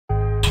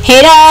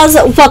Hey dolls,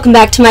 welcome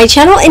back to my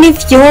channel, and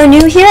if you're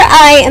new here,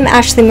 I am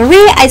Ashley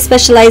Marie. I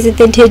specialize in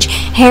vintage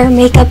hair,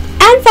 makeup,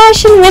 and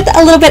fashion with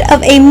a little bit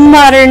of a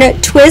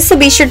modern twist, so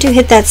be sure to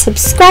hit that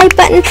subscribe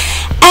button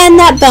and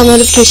that bell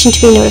notification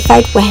to be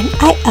notified when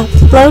I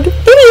upload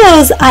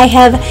videos. I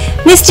have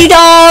missed you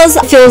dolls.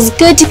 It feels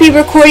good to be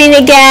recording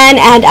again,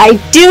 and I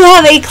do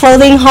have a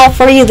clothing haul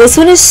for you. This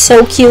one is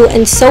so cute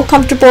and so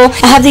comfortable.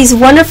 I have these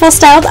wonderful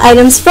styled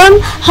items from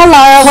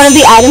Halara. One of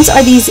the items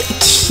are these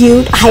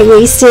cute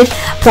high-waisted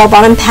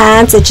bell-bottom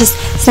pants. It just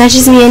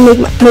snatches me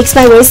and makes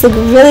my waist look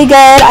really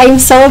good. I'm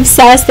so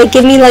obsessed. They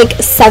give me like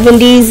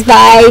 70s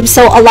vibes.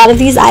 So a lot of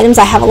these items,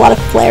 I have a lot of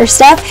flare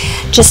stuff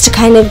just to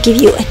kind of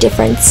give you a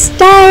different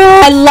style.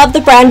 I love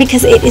the brand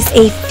because it is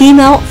a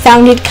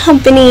female-founded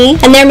company,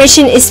 and their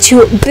mission is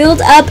to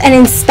build up and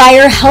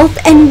inspire health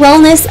and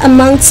wellness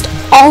amongst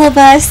all of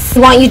us.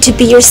 We want you to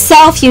be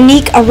yourself,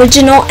 unique,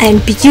 original,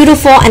 and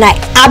beautiful, and I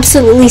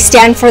absolutely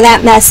stand for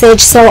that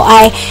message. So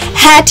I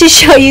had to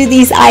show you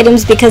these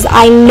items because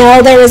I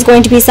know there is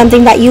going to be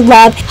something that you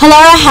love.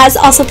 Halara has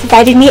also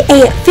provided me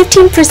a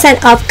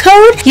 15% off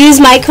code. Use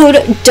my code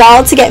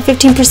DOLL to get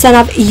 15%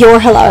 off your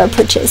Halara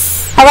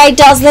purchase. Alright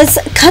dolls, let's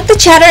cut the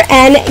chatter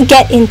and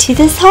get into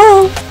this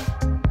haul.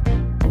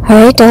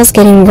 Alright dolls,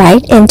 getting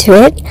right into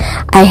it.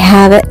 I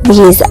have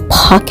these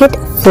pocket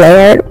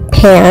flared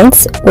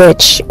pants,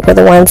 which were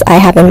the ones I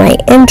have in my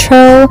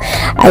intro.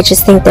 I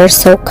just think they're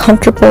so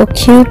comfortable,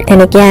 cute,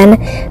 and again,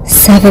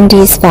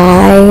 70s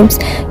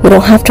vibes. You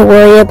don't have to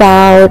worry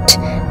about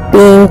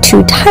being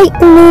too tight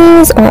in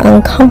these or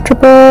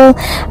uncomfortable.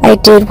 I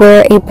did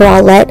wear a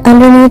bralette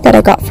underneath that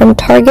I got from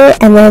Target,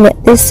 and then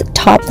this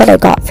top that I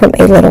got from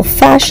a little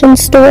fashion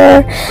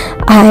store.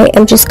 I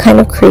am just kind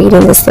of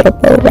creating this little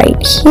bow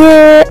right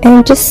here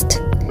and just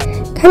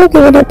kind of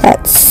giving it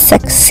that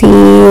sexy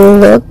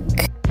look.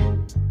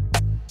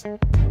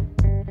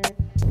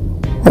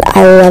 But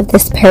I love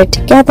this paired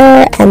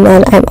together, and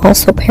then I'm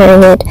also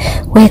pairing it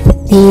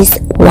with these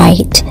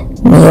white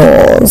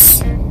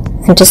mules.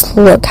 And just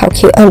look how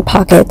cute. And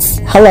pockets.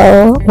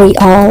 Hello, we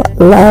all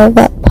love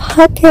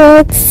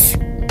pockets.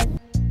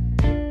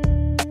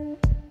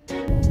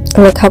 And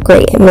look how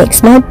great it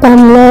makes my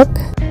bum look.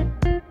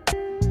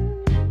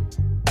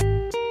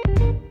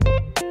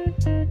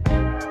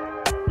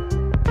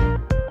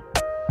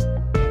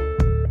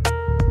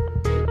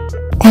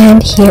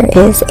 And here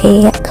is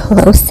a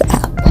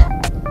close-up.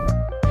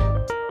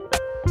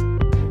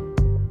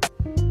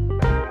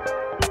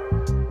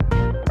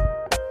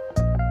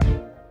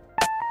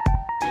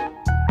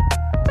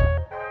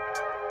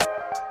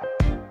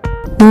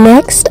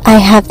 Next, I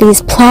have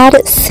these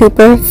plaid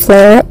super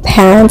flare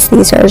pants.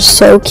 These are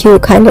so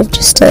cute, kind of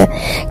just a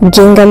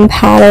gingham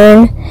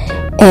pattern,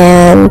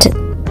 and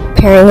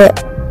pairing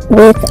it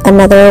with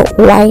another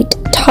white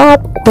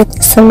top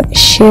with some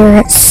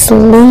sheer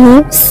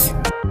sleeves.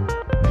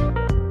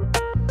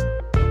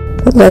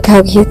 But look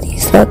how cute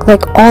these look.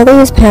 Like, all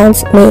these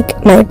pants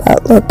make my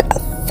butt look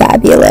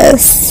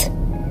fabulous.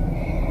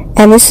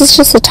 And this is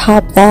just a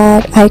top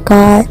that I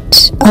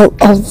got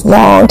a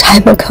long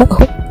time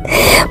ago.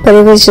 But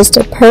it was just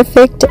a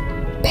perfect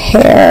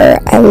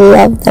pair. I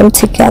love them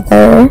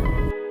together.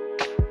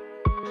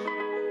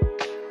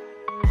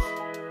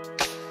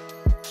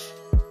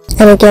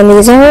 And again,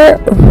 these are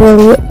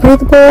really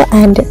breathable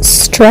and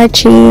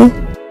stretchy.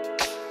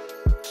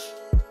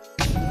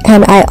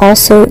 And I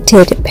also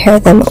did pair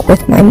them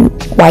with my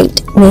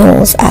white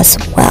mules as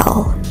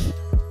well.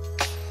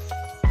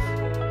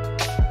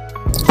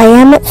 I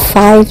am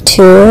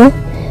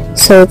 5'2",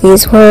 so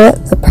these were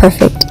the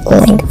perfect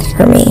length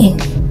for me.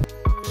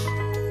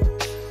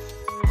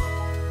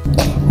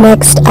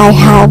 Next, I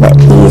have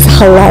these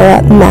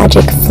Halara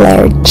Magic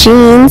Flare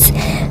jeans.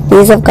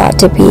 These have got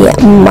to be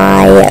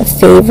my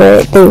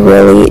favorite. They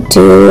really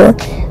do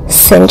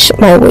cinch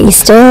my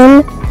waist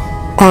in,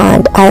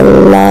 and I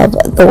love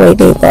the way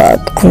they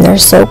look, and they're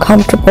so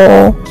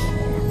comfortable.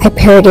 I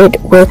paired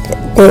it with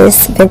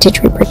this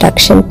vintage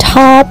reproduction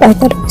top. I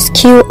thought it was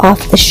cute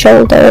off the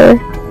shoulder.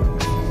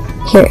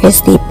 Here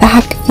is the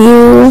back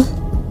view.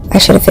 I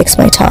should have fixed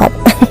my top.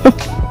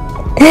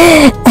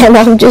 And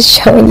I'm just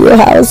showing you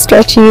how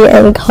stretchy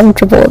and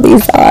comfortable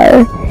these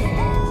are.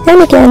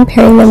 And again,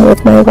 pairing them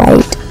with my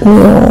white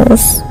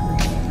mules.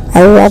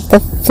 I love the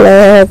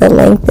flare. The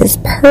length is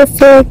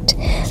perfect.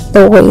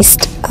 The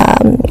waist,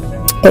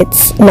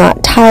 it's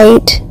not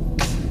tight,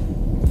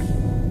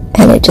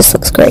 and it just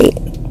looks great.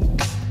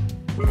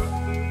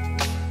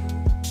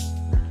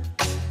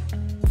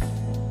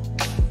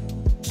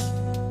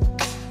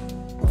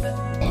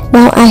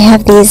 Now I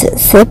have these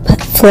zip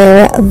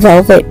flare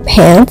velvet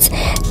pants.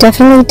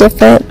 Definitely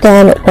different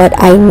than what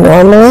I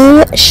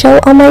normally show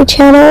on my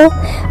channel,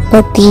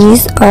 but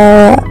these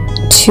are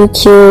too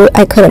cute.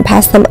 I couldn't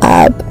pass them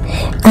up,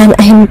 and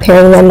I'm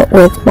pairing them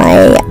with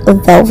my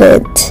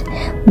velvet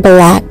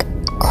black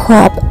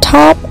crop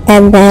top,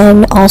 and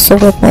then also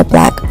with my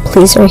black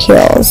pleaser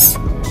heels.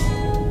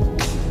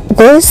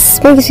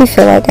 This makes me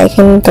feel like I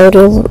can go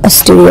to a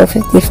Studio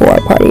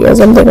 54 party or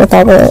something with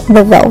all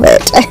the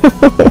velvet.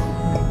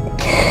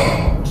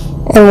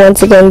 And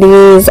once again,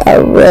 these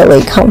are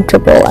really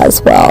comfortable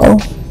as well.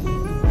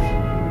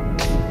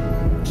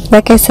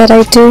 Like I said,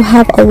 I do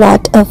have a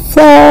lot of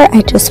flare.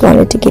 I just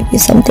wanted to give you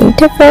something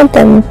different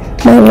than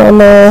my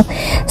normal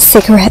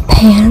cigarette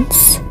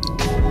pants.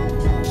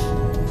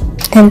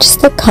 And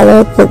just the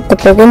color, the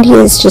burgundy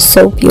is just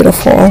so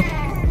beautiful.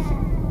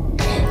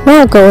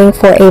 Now going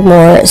for a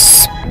more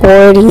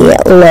sporty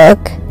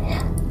look.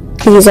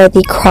 These are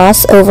the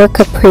crossover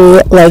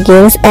capri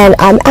leggings, and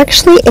I'm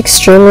actually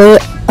extremely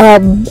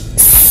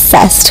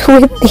obsessed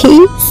with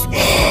these.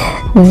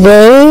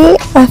 They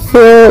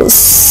feel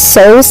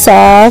so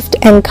soft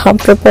and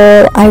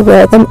comfortable. I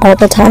wear them all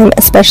the time,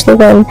 especially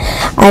when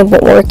I'm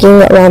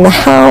working around the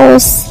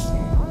house.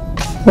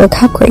 Look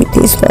how great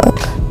these look.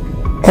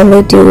 And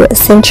they do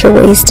cinch your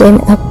waist in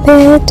a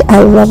bit. I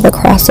love the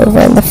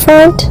crossover in the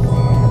front.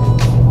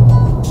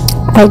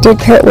 I did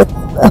pair it with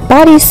a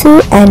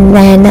bodysuit and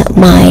then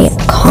my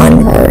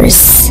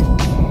Converse.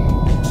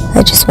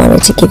 I just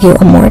wanted to give you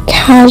a more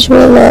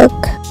casual look.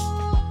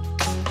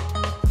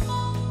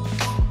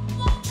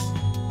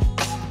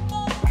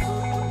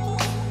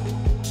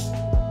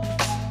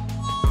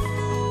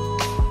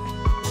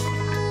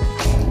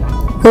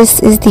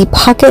 This is the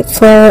pocket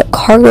flare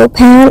cargo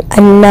pant,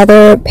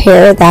 another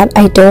pair that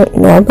I don't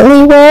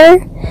normally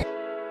wear.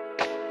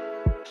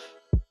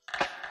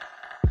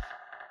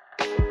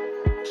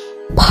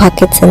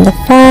 Pockets in the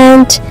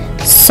front,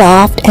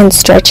 soft and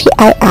stretchy.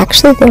 I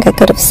actually think I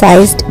could have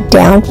sized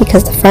down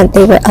because the front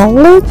they were a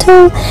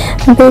little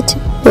bit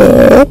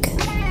big,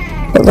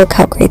 but look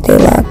how great they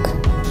look.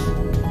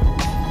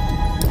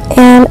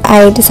 And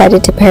I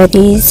decided to pair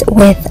these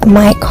with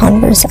my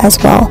Converse as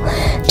well,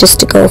 just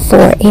to go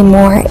for a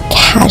more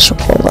casual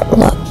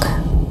look.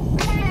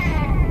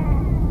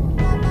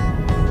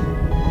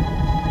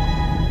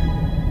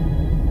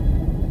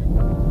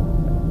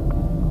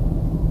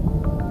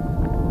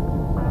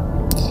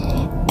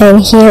 And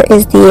here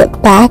is the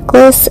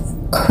backless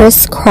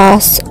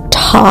crisscross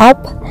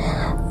top.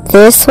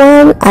 This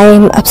one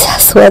I'm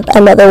obsessed with.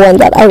 Another one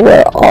that I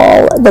wear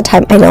all the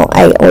time. I know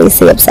I always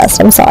say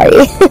obsessed, I'm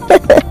sorry.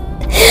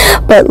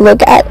 But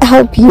look at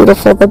how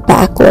beautiful the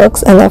back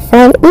looks, and the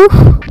front,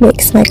 ooh,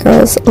 makes my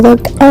girls look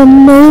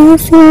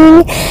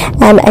amazing.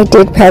 And I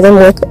did pair them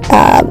with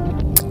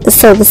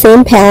so the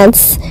same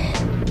pants.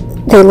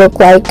 They look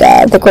like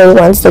the gray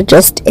ones. They're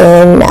just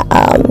in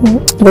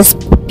this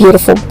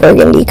beautiful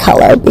burgundy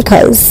color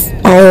because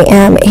I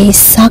am a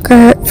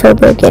sucker for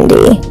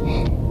burgundy.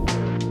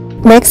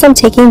 Next, I'm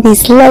taking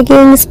these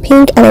leggings,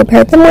 pink, and I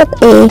paired them with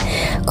a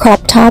crop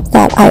top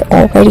that I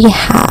already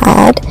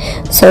had.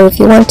 So if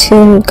you want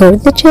to go to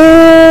the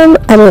gym,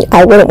 I mean,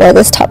 I wouldn't wear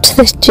this top to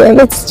the gym.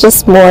 It's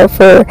just more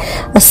for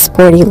a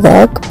sporty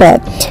look.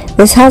 But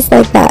this has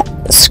like that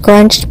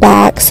scrunched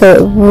back, so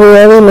it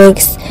really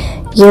makes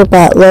your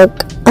butt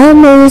look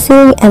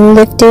amazing and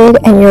lifted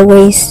and your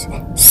waist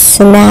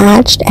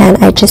snatched.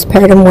 And I just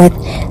paired them with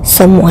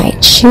some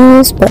white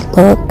shoes, but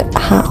look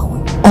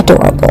how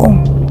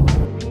adorable.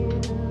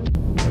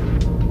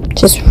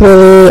 Just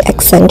really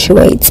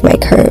accentuates my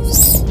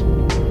curves.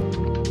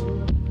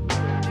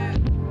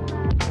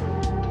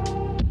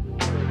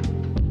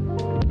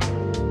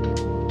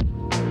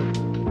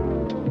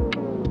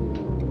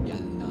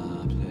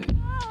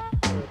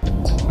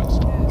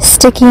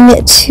 Sticking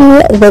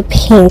to the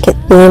pink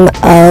theme,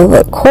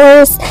 of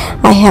course,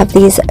 I have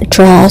these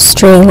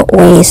drawstring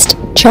waist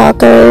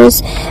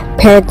joggers,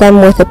 paired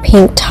them with a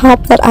pink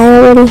top that I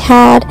already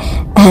had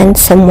and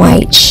some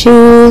white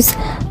shoes.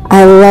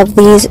 I love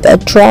these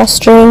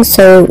drawstrings,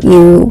 so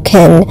you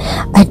can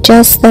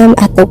adjust them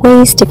at the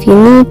waist if you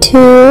need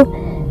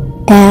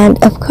to.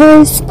 And of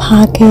course,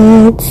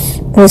 pockets.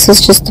 And this was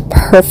just the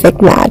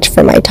perfect match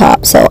for my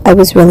top, so I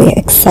was really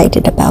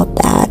excited about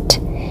that.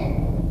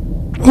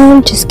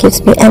 And just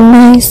gives me a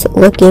nice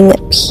looking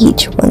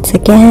peach once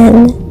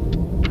again.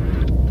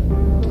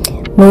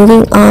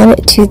 Moving on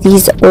to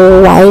these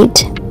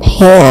white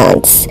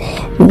pants.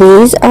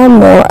 These are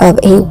more of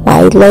a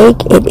wide leg.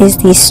 It is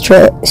the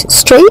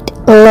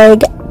straight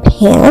leg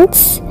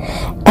pants,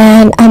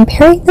 and I'm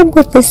pairing them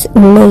with this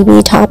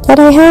navy top that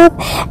I have,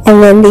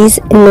 and then these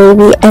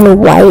navy and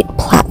white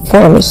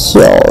platform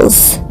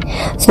heels.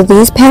 So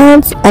these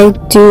pants I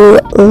do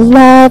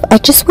love. I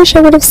just wish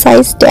I would have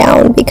sized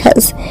down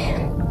because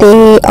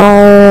they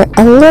are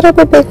a little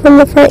bit big from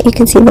the front. You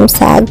can see them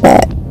sag,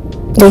 but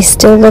they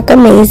still look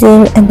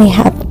amazing, and they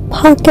have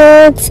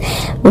pockets,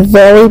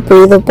 very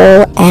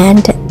breathable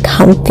and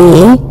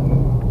comfy.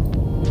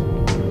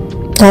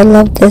 I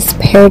love this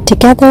paired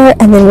together,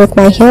 and then with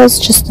my heels,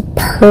 just the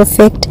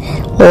perfect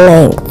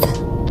length.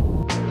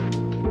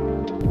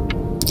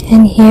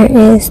 And here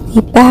is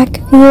the back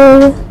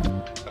view.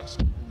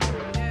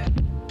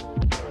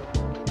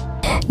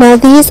 Now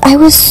these, I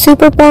was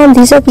super bummed.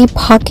 These are the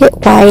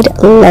pocket wide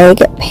leg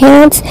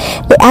pants.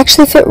 They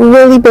actually fit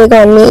really big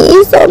on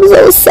me, so I'm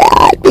so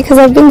sad because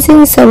I've been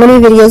seeing so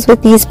many videos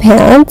with these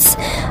pants.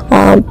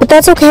 But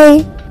that's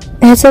okay.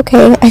 It's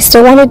okay. I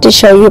still wanted to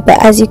show you,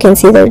 but as you can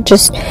see, they're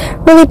just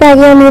really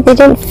baggy on me. They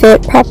didn't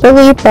fit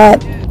properly,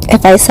 but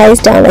If I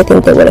sized down, I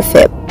think they would have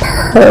fit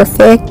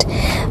perfect,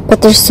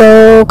 but they're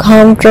so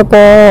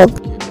comfortable.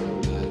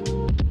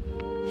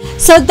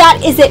 So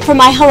that is it for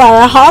my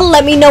Halara haul.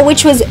 Let me know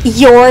which was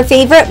your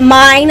favorite.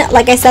 Mine,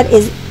 like I said,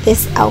 is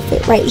this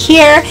outfit right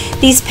here.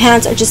 These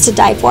pants are just to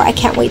die for. I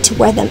can't wait to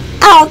wear them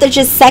out. They're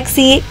just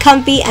sexy,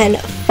 comfy, and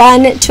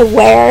fun to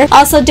wear.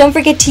 Also, don't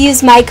forget to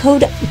use my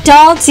code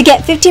DOLL to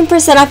get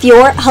 15% off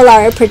your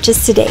Halara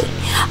purchase today.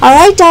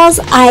 Alright dolls,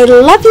 I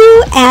love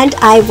you and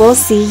I will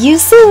see you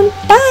soon.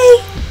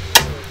 Bye!